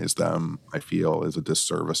demonize them, I feel is a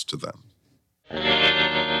disservice to them.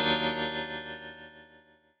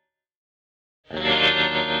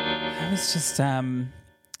 I was just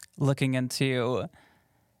looking into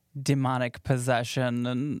demonic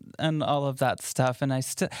possession and all of that stuff, and I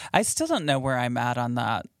still don't know where I'm at on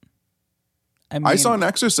that. I mean, I saw an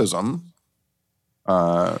exorcism.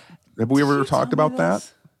 Have we ever talked about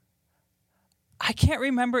that? I can't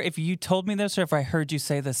remember if you told me this or if I heard you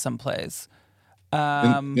say this someplace.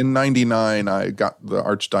 In 99, I got the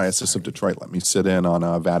Archdiocese of Detroit let me sit in on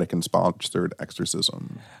a Vatican-sponsored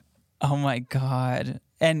exorcism. Oh, my God.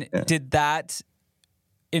 And did that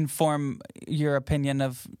inform your opinion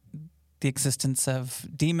of the existence of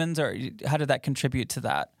demons, or how did that contribute to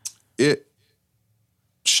that? It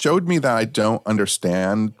showed me that I don't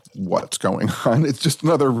understand what's going on. It's just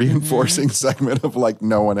another reinforcing segment of like,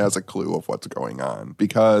 no one has a clue of what's going on,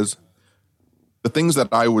 because the things that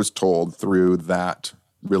I was told through that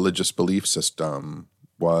religious belief system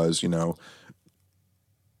was,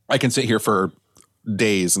 I can sit here for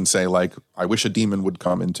days and say like, I wish a demon would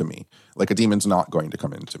come into me. Like a demon's not going to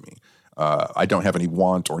come into me. I don't have any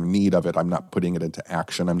want or need of it. I'm not putting it into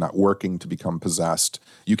action. I'm not working to become possessed.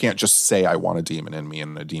 You can't just say I want a demon in me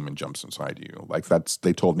and a demon jumps inside you. Like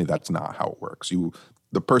they told me that's not how it works.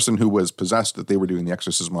 The person who was possessed that they were doing the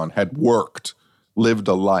exorcism on had lived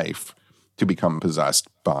a life to become possessed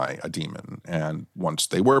by a demon. And once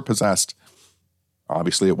they were possessed,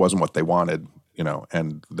 obviously it wasn't what they wanted,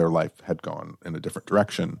 and their life had gone in a different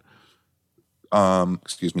direction.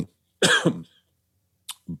 Excuse me.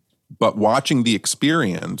 But watching the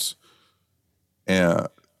experience,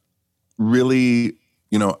 really,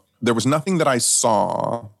 there was nothing that I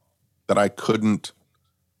saw that I couldn't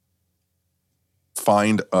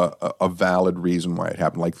find a valid reason why it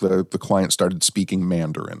happened. Like the client started speaking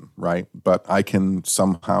Mandarin, right? But I can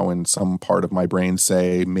somehow in some part of my brain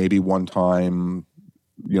say maybe one time,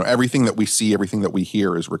 everything that we see, everything that we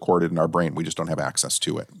hear is recorded in our brain. We just don't have access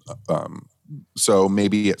to it. So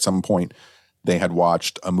maybe at some point they had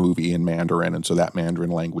watched a movie in Mandarin, and so that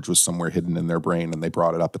Mandarin language was somewhere hidden in their brain, and they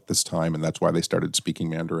brought it up at this time, and that's why they started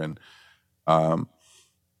speaking Mandarin.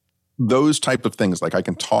 Those type of things, like I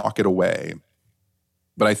can talk it away.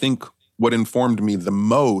 But I think what informed me the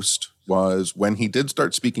most was when he did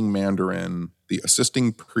start speaking Mandarin, the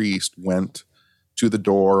assisting priest went to the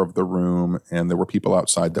door of the room, and there were people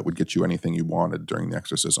outside that would get you anything you wanted during the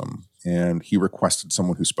exorcism. And he requested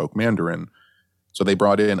someone who spoke Mandarin. So they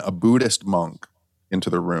brought in a Buddhist monk into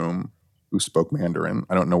the room who spoke Mandarin.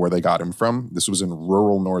 I don't know where they got him from. This was in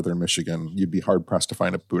rural northern Michigan. You'd be hard-pressed to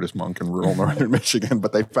find a Buddhist monk in rural northern Michigan,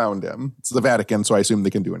 but they found him. It's the Vatican, so I assume they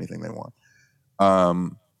can do anything they want.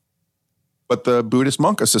 But the Buddhist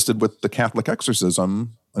monk assisted with the Catholic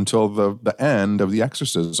exorcism until the end of the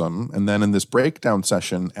exorcism. And then in this breakdown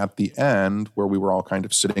session at the end, where we were all kind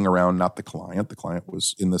of sitting around, not the client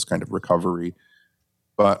was in this kind of recovery,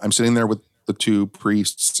 but I'm sitting there with the two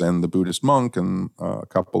priests and the Buddhist monk and a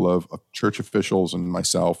couple of church officials and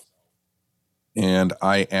myself. And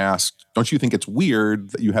I asked, don't you think it's weird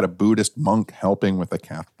that you had a Buddhist monk helping with a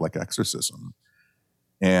Catholic exorcism?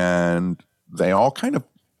 And they all kind of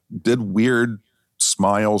did weird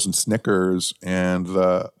smiles and snickers. And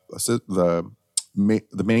the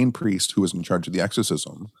main priest who was in charge of the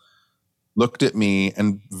exorcism looked at me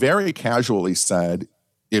and very casually said,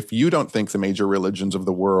 if you don't think the major religions of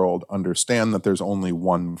the world understand that there's only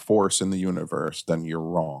one force in the universe, then you're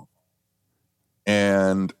wrong.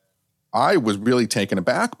 And I was really taken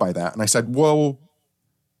aback by that. And I said, well,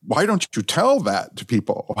 why don't you tell that to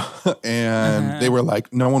people? And they were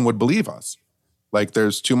like, no one would believe us. Like,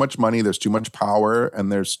 there's too much money, there's too much power,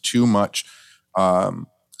 and there's too much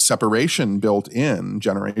separation built in,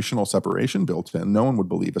 generational separation built in. No one would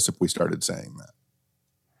believe us if we started saying that.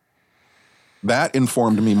 That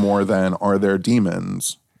informed me more than are there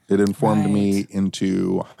demons. It informed me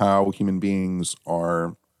into how human beings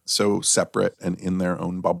are so separate and in their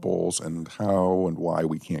own bubbles, and how and why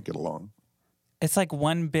we can't get along. It's like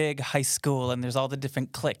one big high school and there's all the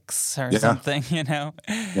different cliques or something, you know?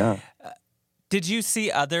 Yeah. Did you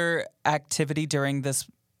see other activity during this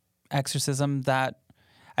exorcism that,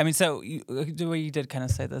 I mean, so you did kind of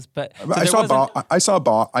say this, but so I saw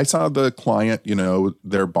the client, you know,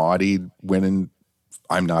 their body went in.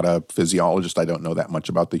 I'm not a physiologist. I don't know that much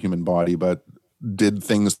about the human body, but did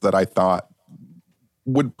things that I thought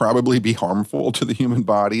would probably be harmful to the human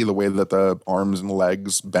body, the way that the arms and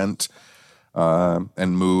legs bent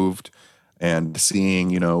and moved, and seeing,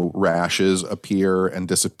 you know, rashes appear and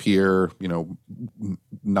disappear, you know,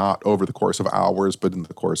 not over the course of hours, but in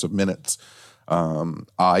the course of minutes.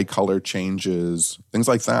 Eye color changes, things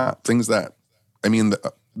like that. Things that, I mean,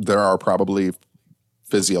 there are probably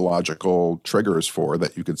physiological triggers for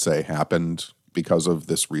that you could say happened because of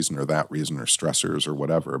this reason or that reason or stressors or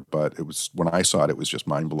whatever. But it was, when I saw it, it was just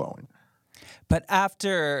mind blowing. But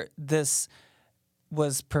after this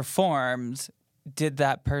was performed, did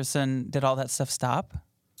all that stuff stop?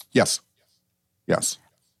 Yes.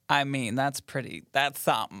 I mean, that's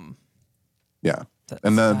something. Yeah.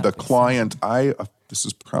 And then the client, this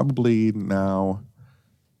is probably now,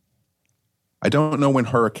 I don't know when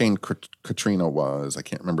Hurricane Katrina was. I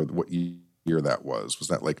can't remember what year that was. Was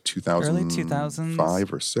that like 2000? Early 2000s?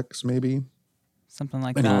 5 or 6 maybe? Something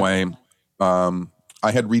like that. Anyway,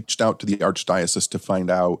 I had reached out to the Archdiocese to find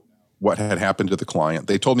out what had happened to the client.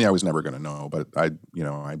 They told me I was never going to know, but I'm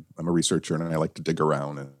a researcher and I like to dig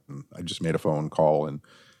around, and I just made a phone call, and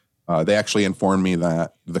they actually informed me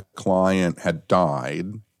that the client had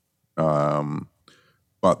died,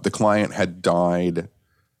 but the client had died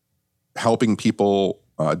helping people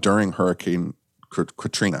during Hurricane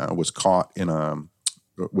Katrina, was caught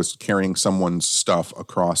was carrying someone's stuff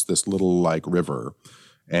across this little like river,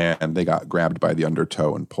 and they got grabbed by the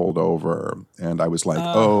undertow and pulled over. And I was like,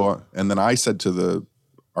 oh. And then I said to the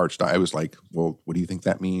I was like, well, what do you think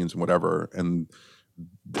that means and whatever. And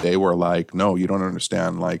they were like, no, you don't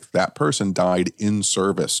understand. Like, that person died in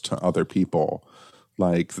service to other people.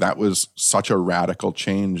 Like, that was such a radical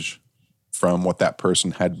change from what that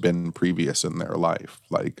person had been previous in their life.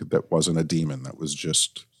 Like, that wasn't a demon. That was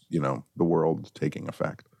just, you know, the world taking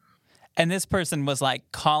effect. And this person was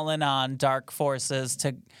like calling on dark forces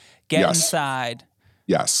to get inside.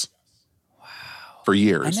 Yes. Wow. For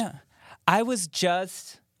years. I know. I was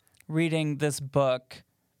just reading this book.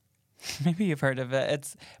 Maybe you've heard of it.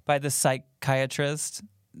 It's by the psychiatrist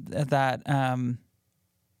that,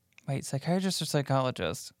 psychiatrist or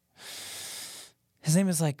psychologist? His name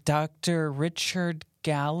is like Dr. Richard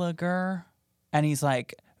Gallagher. And he's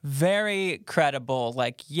like very credible,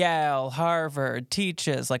 like Yale, Harvard,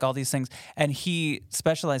 teaches, like all these things. And he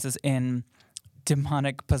specializes in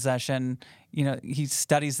demonic possession. You know, he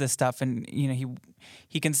studies this stuff, and, you know,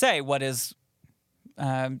 he can say what is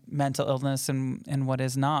mental illness and what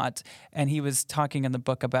is not. And he was talking in the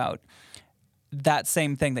book about that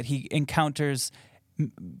same thing, that he encounters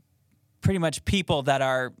pretty much people that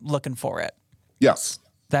are looking for it. Yes.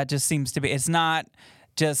 That just seems to be, it's not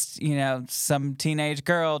just, you know, some teenage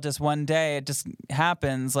girl just one day, it just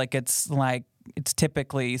happens. It's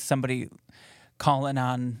typically somebody calling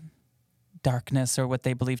on darkness or what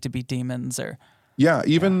they believe to be demons or. Yeah.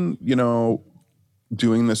 Even, you know,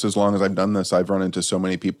 doing this as long as I've done this, I've run into so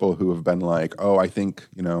many people who have been like, oh, I think,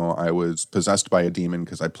 you know, I was possessed by a demon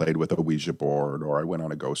because I played with a Ouija board, or I went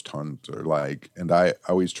on a ghost hunt, or like, and I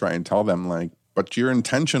always try and tell them, like, but your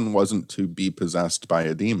intention wasn't to be possessed by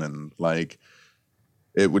a demon. Like,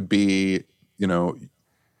 it would be, you know,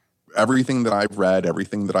 everything that I've read,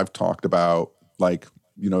 everything that I've talked about, like,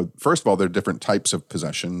 you know, first of all, there are different types of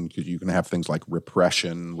possession. You can have things like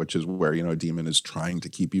repression, which is where, you know, a demon is trying to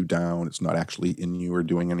keep you down. It's not actually in you or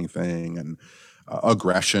doing anything. And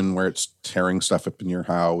aggression where it's tearing stuff up in your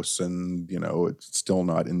house and, it's still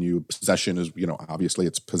not in you. Possession is, obviously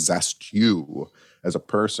it's possessed you as a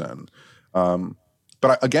person.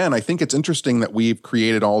 But again, I think it's interesting that we've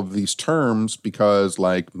created all of these terms because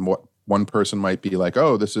like what one person might be like,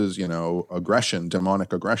 oh, this is, aggression,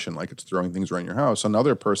 demonic aggression, like it's throwing things around your house.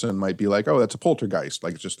 Another person might be like, oh, that's a poltergeist,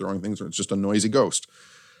 like it's just throwing things, or it's just a noisy ghost.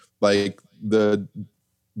 Like the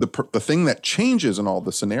thing that changes in all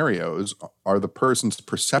the scenarios are the person's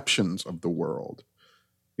perceptions of the world.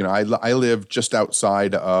 I live just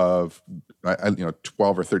outside of,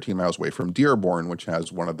 12 or 13 miles away from Dearborn, which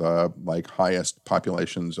has one of the like highest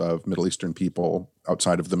populations of Middle Eastern people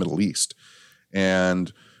outside of the Middle East.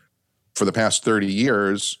 And for the past 30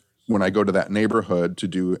 years, when I go to that neighborhood to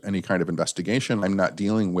do any kind of investigation, I'm not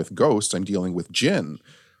dealing with ghosts, I'm dealing with jinn.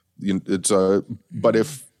 But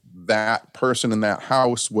if that person in that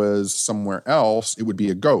house was somewhere else, it would be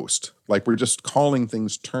a ghost. Like we're just calling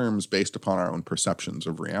things terms based upon our own perceptions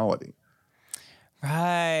of reality.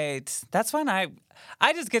 Right. That's when I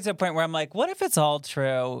just get to a point where I'm like, what if it's all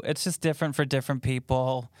true? It's just different for different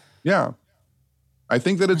people. Yeah. I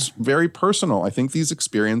think that it's very personal. I think these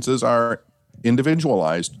experiences are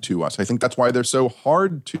individualized to us. I think that's why they're so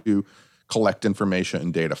hard to collect information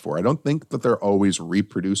and data for. I don't think that they're always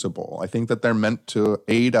reproducible. I think that they're meant to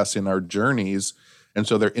aid us in our journeys, and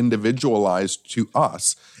so they're individualized to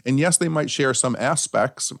us. And yes, they might share some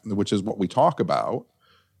aspects, which is what we talk about,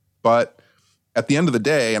 but at the end of the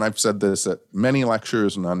day, and I've said this at many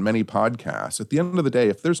lectures and on many podcasts, at the end of the day,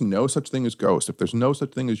 if there's no such thing as ghosts, if there's no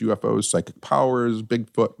such thing as UFOs, psychic powers,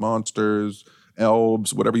 Bigfoot monsters,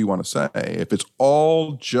 elves, whatever you want to say, if it's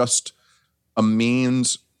all just a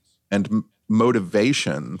means and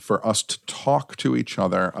motivation for us to talk to each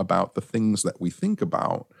other about the things that we think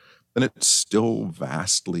about, then it's still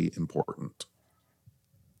vastly important.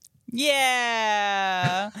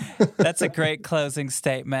 Yeah, that's a great closing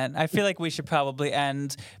statement. I feel like we should probably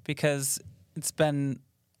end because it's been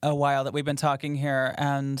a while that we've been talking here,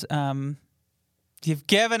 and you've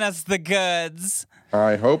given us the goods.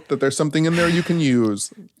 I hope that there's something in there you can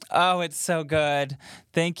use. Oh, it's so good.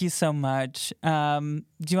 Thank you so much. Do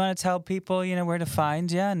you want to tell people, where to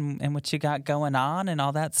find you and what you got going on and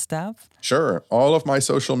all that stuff? Sure. All of my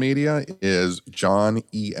social media is John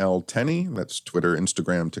E.L. Tenney. That's Twitter,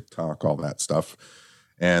 Instagram, TikTok, all that stuff.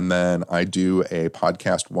 And then I do a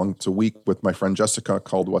podcast once a week with my friend Jessica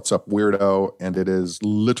called What's Up Weirdo. And it is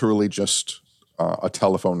literally just a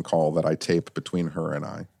telephone call that I tape between her and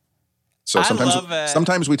I. So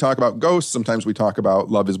sometimes we talk about ghosts. Sometimes we talk about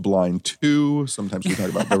Love is Blind 2. Sometimes we talk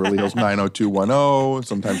about Beverly Hills 90210.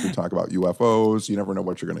 Sometimes we talk about UFOs. You never know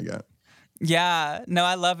what you're going to get. Yeah, no,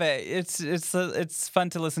 I love it. It's fun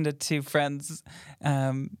to listen to two friends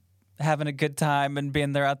having a good time and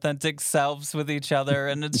being their authentic selves with each other.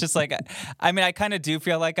 And it's just like, I kind of do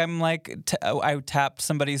feel like I'm like, I tapped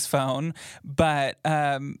somebody's phone, but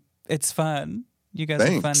it's fun. You guys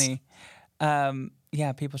are funny.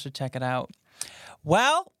 Yeah, people should check it out.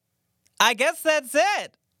 Well, I guess that's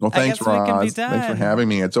it. Well, thanks, Roz. Thanks for having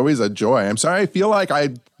me. It's always a joy. I'm sorry I feel like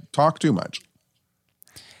I talk too much.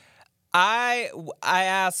 I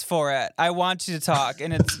asked for it. I want you to talk,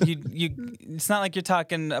 and it's it's not like you're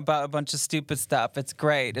talking about a bunch of stupid stuff. It's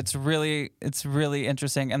great. It's really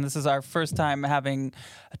interesting. And this is our first time having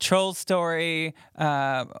a troll story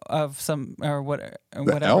of some whatever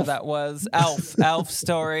elf. That was. Elf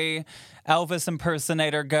story. Elvis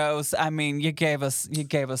impersonator ghost. I mean, you gave us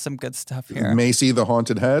some good stuff here. Macy the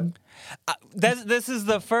haunted head. This is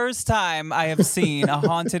the first time I have seen a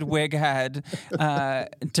haunted wig head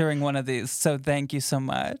during one of these. So thank you so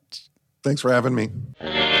much. Thanks for having me.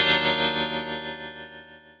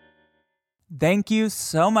 Thank you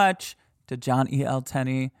so much to John E.L.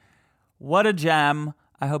 Tenney. What a gem.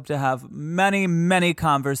 I hope to have many, many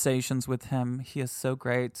conversations with him. He is so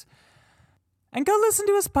great. And go listen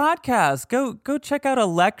to his podcast. Go check out a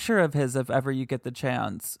lecture of his if ever you get the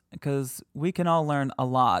chance, because we can all learn a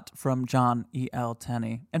lot from John E.L.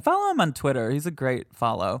 Tenney. And follow him on Twitter. He's a great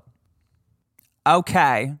follow.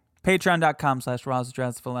 Okay.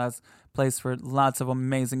 Patreon.com/RozDressFulAs. Place for lots of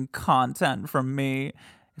amazing content from me,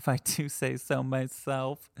 if I do say so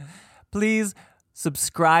myself. Please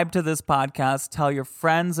subscribe to this podcast. Tell your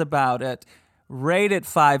friends about it. Rate it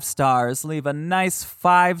 5 stars. Leave a nice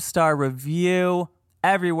 5-star review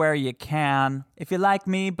everywhere you can. If you like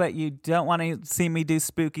me, but you don't want to see me do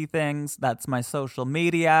spooky things, that's my social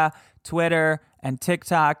media, Twitter and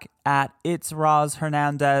TikTok at It's Roz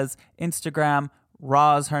Hernandez, Instagram,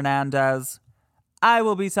 Roz Hernandez. I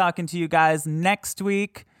will be talking to you guys next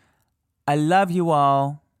week. I love you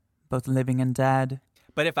all, both living and dead.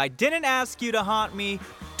 But if I didn't ask you to haunt me,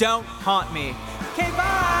 don't haunt me. Okay,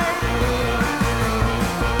 bye!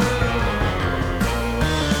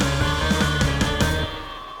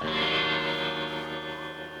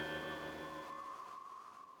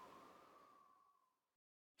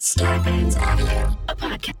 Starburns Audio,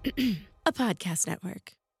 a podcast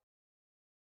network.